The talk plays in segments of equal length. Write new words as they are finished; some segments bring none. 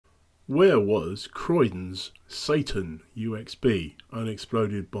Where was Croydon's Satan UXB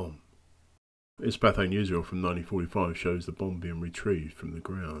unexploded bomb? This Pathe Newsreel from 1945 shows the bomb being retrieved from the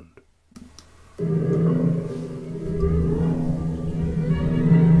ground.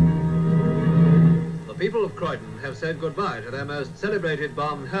 The people of Croydon have said goodbye to their most celebrated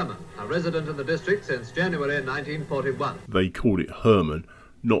bomb, Hermann, a resident in the district since January 1941. They called it Hermann,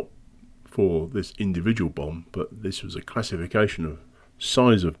 not for this individual bomb, but this was a classification of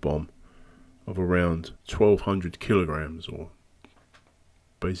size of bomb of around 1,200 kilograms, or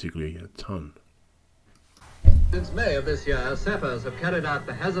basically a ton. Since May of this year, sappers have carried out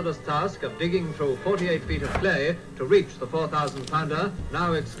the hazardous task of digging through 48 feet of clay to reach the 4,000-pounder,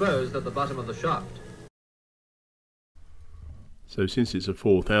 now exposed at the bottom of the shaft. So since it's a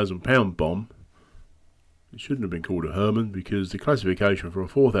 4,000-pound bomb, it shouldn't have been called a Hermann, because the classification for a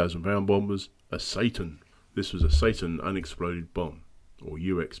 4,000-pound bomb was a Satan. This was a Satan unexploded bomb, or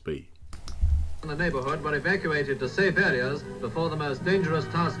UXB. The neighbourhood were evacuated to safe areas before the most dangerous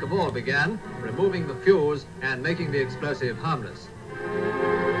task of all began, removing the fuse and making the explosive harmless.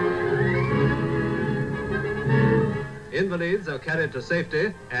 Invalids are carried to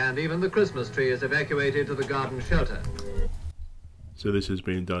safety, and even the Christmas tree is evacuated to the garden shelter. So this has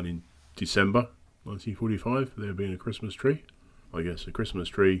been done in December 1945, there being a Christmas tree. I guess a Christmas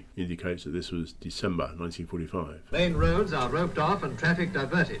tree indicates that this was December 1945. Main roads are roped off and traffic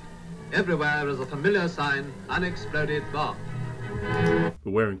diverted. Everywhere is a familiar sign, unexploded bomb.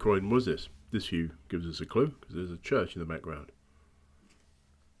 But where in Croydon was this? This view gives us a clue, because there's a church in the background.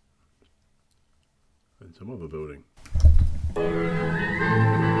 And some other building.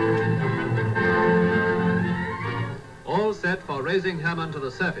 All set for raising Hermann to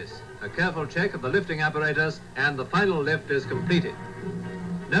the surface. A careful check of the lifting apparatus, and the final lift is completed.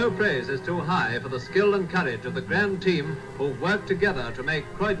 No praise is too high for the skill and courage of the grand team who've worked together to make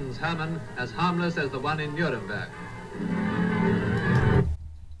Croydon's Hermann as harmless as the one in Nuremberg.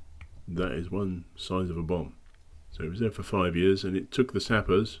 That is one size of a bomb. So it was there for 5 years, and it took the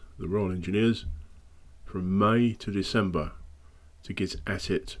sappers, the Royal Engineers, from May to December to get at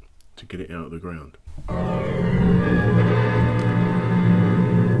it, to get it out of the ground.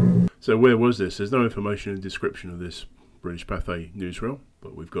 So where was this? There's no information in the description of this British Pathe Newsreel,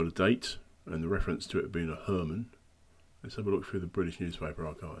 but we've got a date and the reference to it being a Hermann. Let's have a look through the British Newspaper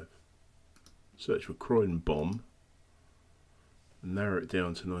Archive. Search for Croydon bomb, narrow it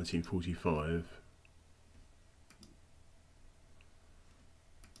down to 1945.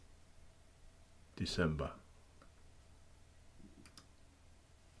 December.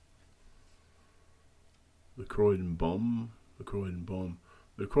 The Croydon bomb, the Croydon bomb.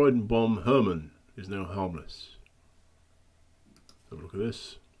 The Croydon bomb Hermann is now harmless. Have a look at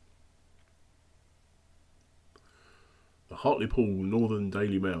this. The Hartlepool Northern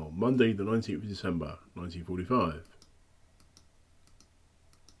Daily Mail, Monday the 19th of December 1945.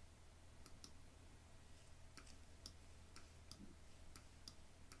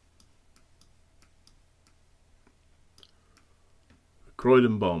 The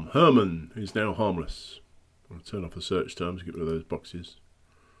Croydon bomb Hermann is now harmless. I'll turn off the search terms, get rid of those boxes.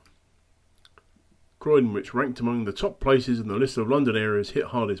 Croydon, which ranked among the top places in the list of London areas hit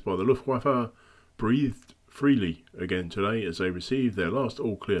hardest by the Luftwaffe, breathed freely again today as they received their last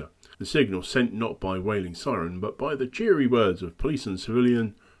all clear. The signal sent not by wailing siren, but by the cheery words of police and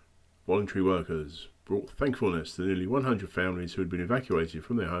civilian voluntary workers, brought thankfulness to nearly 100 families who had been evacuated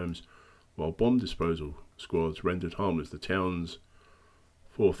from their homes, while bomb disposal squads rendered harmless the town's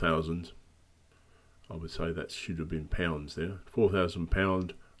 4,000, I would say that should have been pounds there,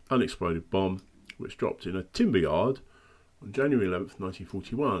 4,000-pound unexploded bomb, which dropped in a timber yard on January 11th,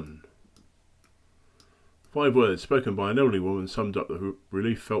 1941. 5 words spoken by an elderly woman summed up the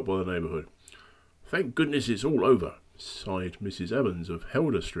relief felt by the neighbourhood. "Thank goodness it's all over," sighed Mrs. Evans of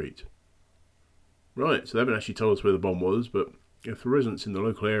Helder Street. Right, so they haven't actually told us where the bomb was, but if the residents in the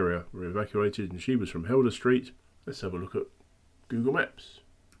local area were evacuated and she was from Helder Street, let's have a look at Google Maps.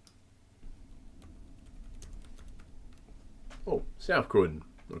 Oh, South Croydon.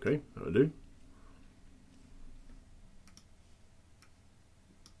 Okay, that'll do.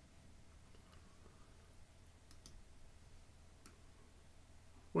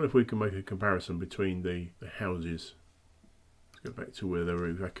 What if we can make a comparison between the houses? Let's go back to where they were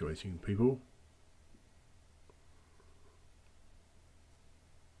evacuating people.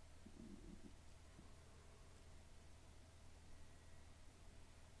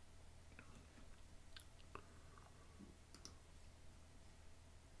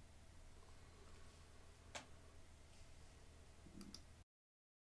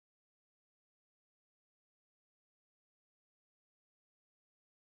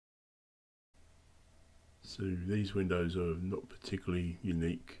 So these windows are not particularly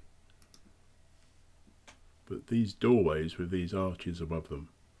unique, but these doorways with these arches above them.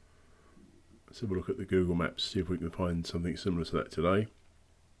 Let's have a look at the Google Maps, see if we can find something similar to that today.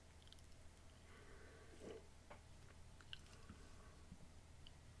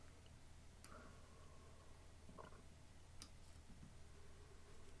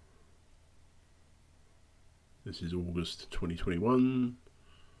 This is August 2021.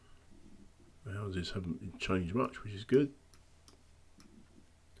 The houses haven't changed much, which is good.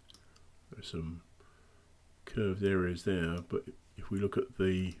 There's some curved areas there, but if we look at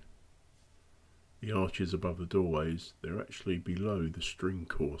the arches above the doorways, they're actually below the string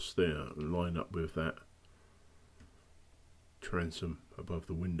course there and line up with that transom above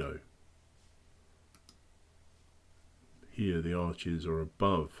the window. Here the arches are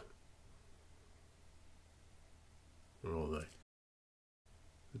above. Where are they?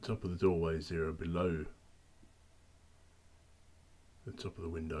 The top of the doorways there are below the top of the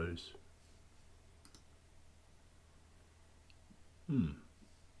windows. They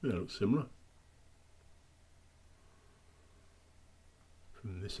look similar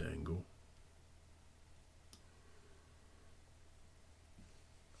from this angle.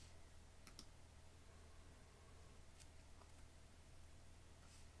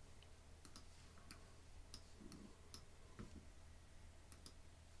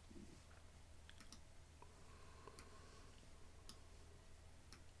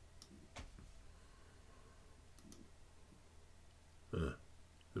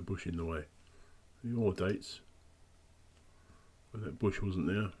 The bush in the way. More dates when that bush wasn't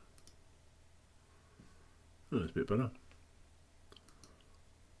there. Oh, that's a bit better.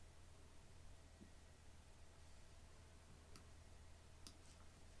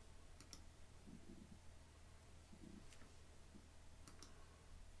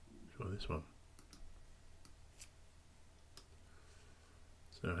 Try this one.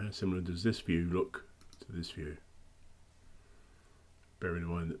 So how similar does this view look to this view? Bearing in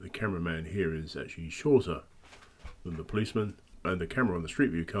mind that the cameraman here is actually shorter than the policeman, and the camera on the street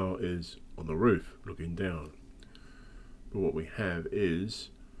view car is on the roof looking down. But what we have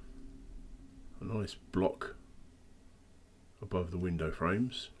is a nice block above the window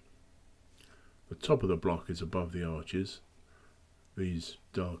frames. The top of the block is above the arches. These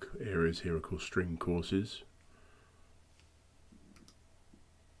dark areas here are called string courses.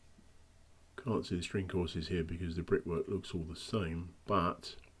 Can't see the string courses here because the brickwork looks all the same,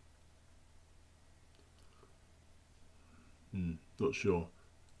 but not sure.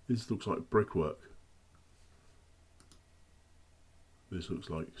 This looks like brickwork. This looks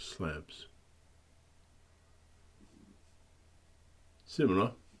like slabs.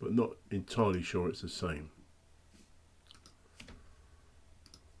 Similar, but not entirely sure it's the same.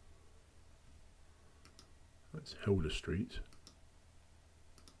 That's Helder Street.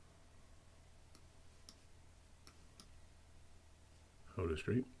 Helder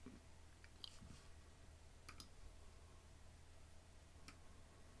Street.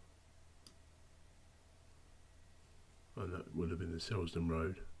 And that would have been the Selsdon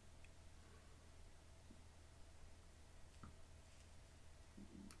Road.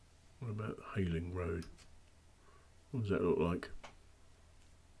 What about Hayling Road? What does that look like?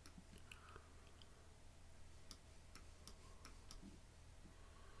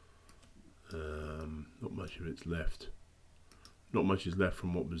 Not much of it's left. Not much is left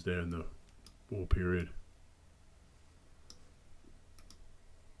from what was there in the war period.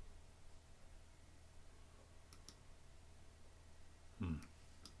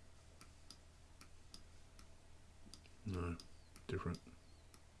 No, different.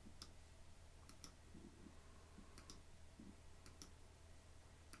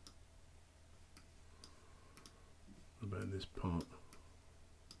 What about this part?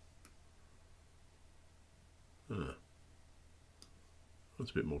 That's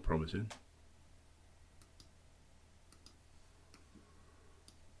a bit more promising.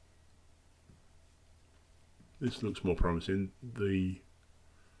 This looks more promising. The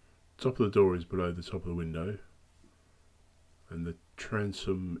top of the door is below the top of the window, and the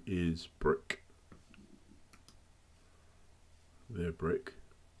transom is brick. They're brick.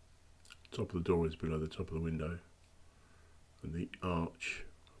 Top of the door is below the top of the window, and the arch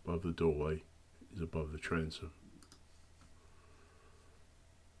above the doorway is above the transom.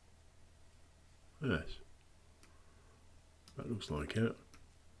 Yes, that looks like it.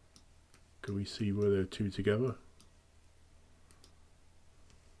 Can we see where they're two together?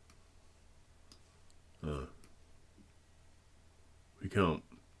 We can't.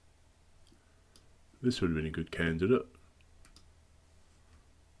 This would have been a good candidate,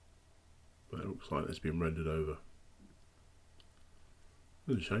 but That looks like that's been rendered over.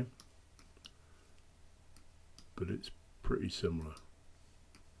 That's a shame, but it's pretty similar.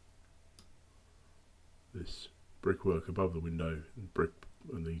 This brickwork above the window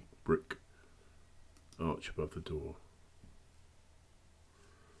and the brick arch above the door.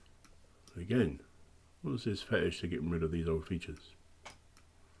 Again, what's this fetish to getting rid of these old features?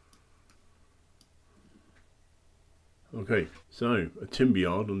 Okay, so a timber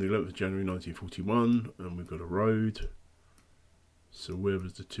yard on the 11th of January 1941, and we've got a road. So where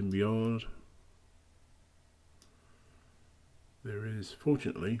was the timber yard? There is,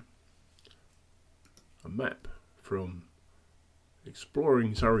 fortunately, a map from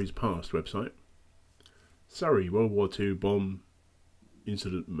Exploring Surrey's Past website. Surrey World War II Bomb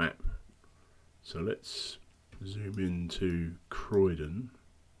Incident Map. So let's zoom into Croydon.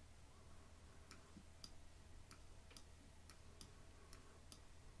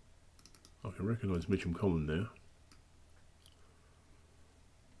 I can recognise Mitcham Common there.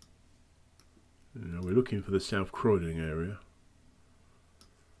 Now we're looking for the South Croydon area,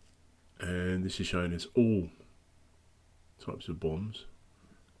 and this is showing us all types of bombs.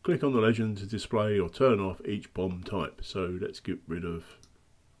 Click on the legend to display or turn off each bomb type. So let's get rid of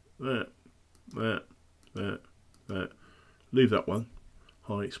that. Leave that one.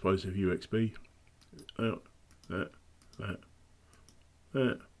 High explosive UXB. Out. That.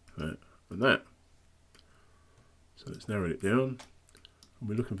 And that. So let's narrow it down. And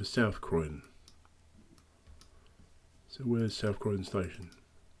we're looking for South Croydon. So where's South Croydon Station?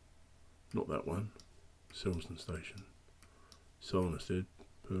 Not that one. Selsdon Station. Sarnestead.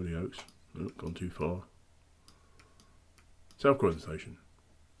 Pearly Oaks. Nope, gone too far. South Croydon Station.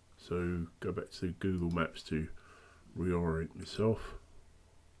 So go back to Google Maps to reorient myself.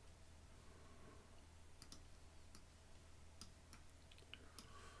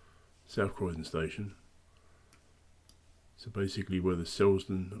 South Croydon Station. So basically where the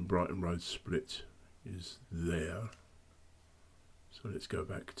Selsdon and Brighton Road split is there. So let's go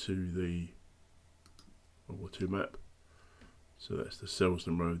back to the World War II map. So that's the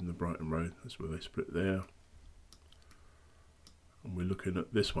Selsdon Road and the Brighton Road. That's where they split there. And we're looking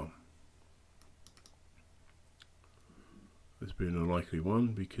at this one as being a likely one,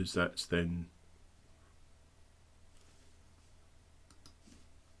 because that's then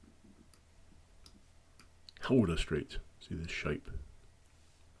Holder Street. See this shape?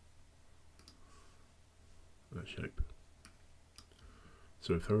 That shape.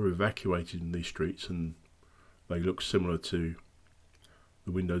 So if they were evacuated in these streets and they look similar to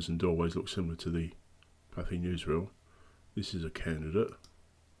the windows and doorways, look similar to the Pathe Newsreel, this is a candidate,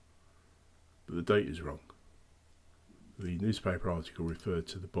 but the date is wrong. The newspaper article referred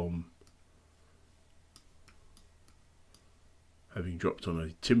to the bomb having dropped on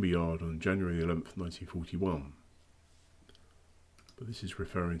a timber yard on January 11th, 1941. But this is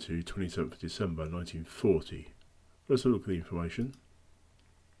referring to 27th December 1940. Let's have a look at the information.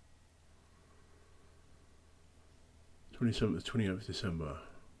 27th to 28th December.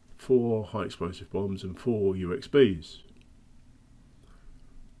 4 high explosive bombs and 4 UXBs.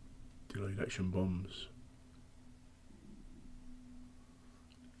 Delayed action bombs.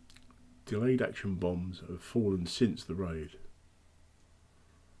 Delayed action bombs have fallen since the raid.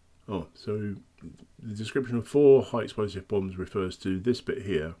 Oh, so the description of 4 high explosive bombs refers to this bit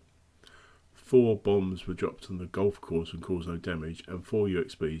here. 4 bombs were dropped on the golf course and caused no damage, and 4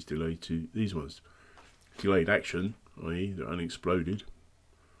 UXBs delayed to these ones. Delayed action, i.e. they're unexploded.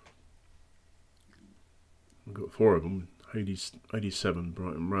 We've got 4 of them. 87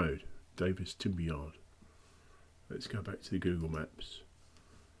 Brighton Road, Davis Timber Yard. Let's go back to the Google Maps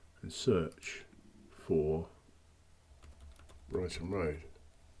and search for Brighton Road,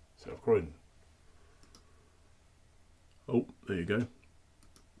 South Croydon. Oh, there you go.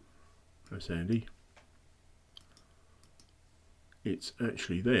 That's handy. It's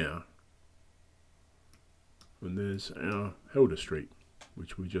actually there. And there's our Helder Street,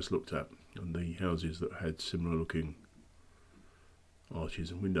 which we just looked at, and the houses that had similar looking arches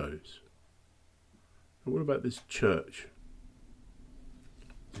and windows. And what about this church?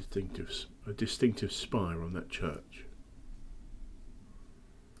 A distinctive spire on that church.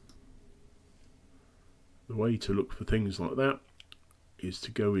 The way to look for things like that is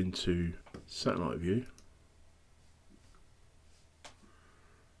to go into satellite view,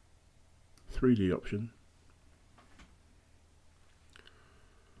 3D option,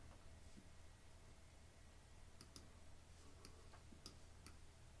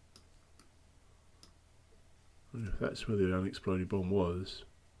 and if that's where the unexploded bomb was,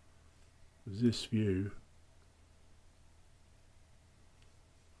 this view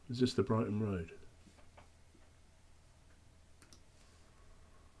Is this the Brighton Road?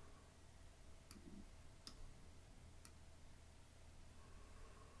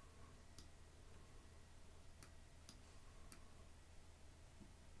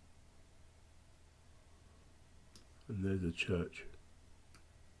 And there's a church.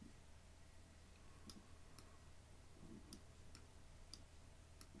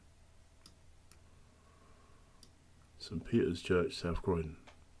 St Peter's Church, South Croydon.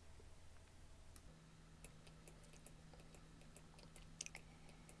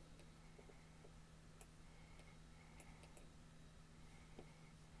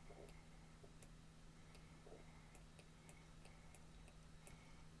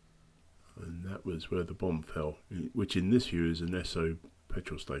 And that was where the bomb fell, which in this view is an Esso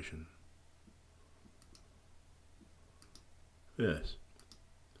petrol station. Yes.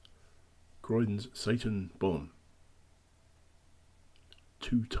 Croydon's Satan bomb.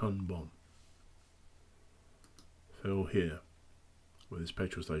 2-ton bomb. Fell here, where this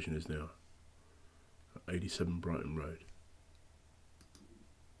petrol station is now. At 87 Brighton Road.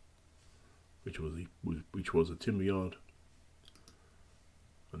 Which was a timber yard.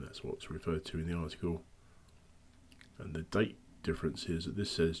 And that's what's referred to in the article. And the date difference is that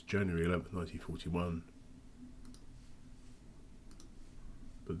this says January 11th, 1941.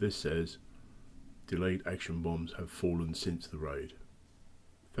 But this says delayed action bombs have fallen since the raid.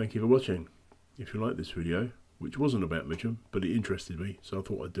 Thank you for watching. If you like this video, which wasn't about Mitcham, but it interested me, so I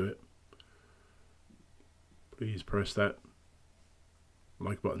thought I'd do it, please press that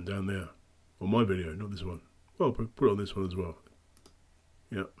like button down there. On my video, not this one. Well, put it on this one as well.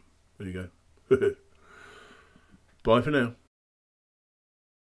 Yep, there you go. Bye for now.